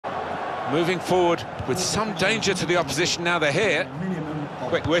Moving forward with some danger to the opposition now they're here.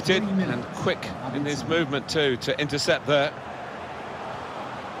 Quick-witted and quick in his movement too to intercept there.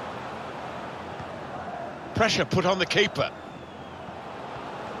 Pressure put on the keeper.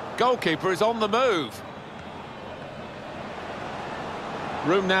 Goalkeeper is on the move.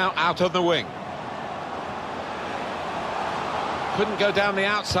 Room now out on the wing. Couldn't go down the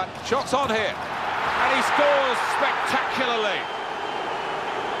outside. Shots on here. And he scores spectacularly.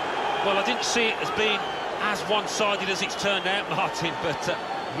 Well, I didn't see it as being as one-sided as it's turned out, Martin, but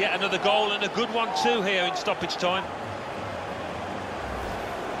yet another goal, and a good one too here in stoppage time.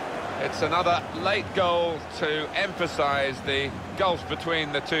 It's another late goal to emphasise the gulf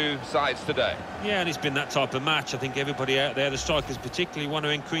between the two sides today. Yeah, and it's been that type of match. I think everybody out there, the strikers particularly, want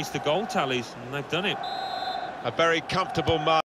to increase the goal tallies, and they've done it. A very comfortable mark.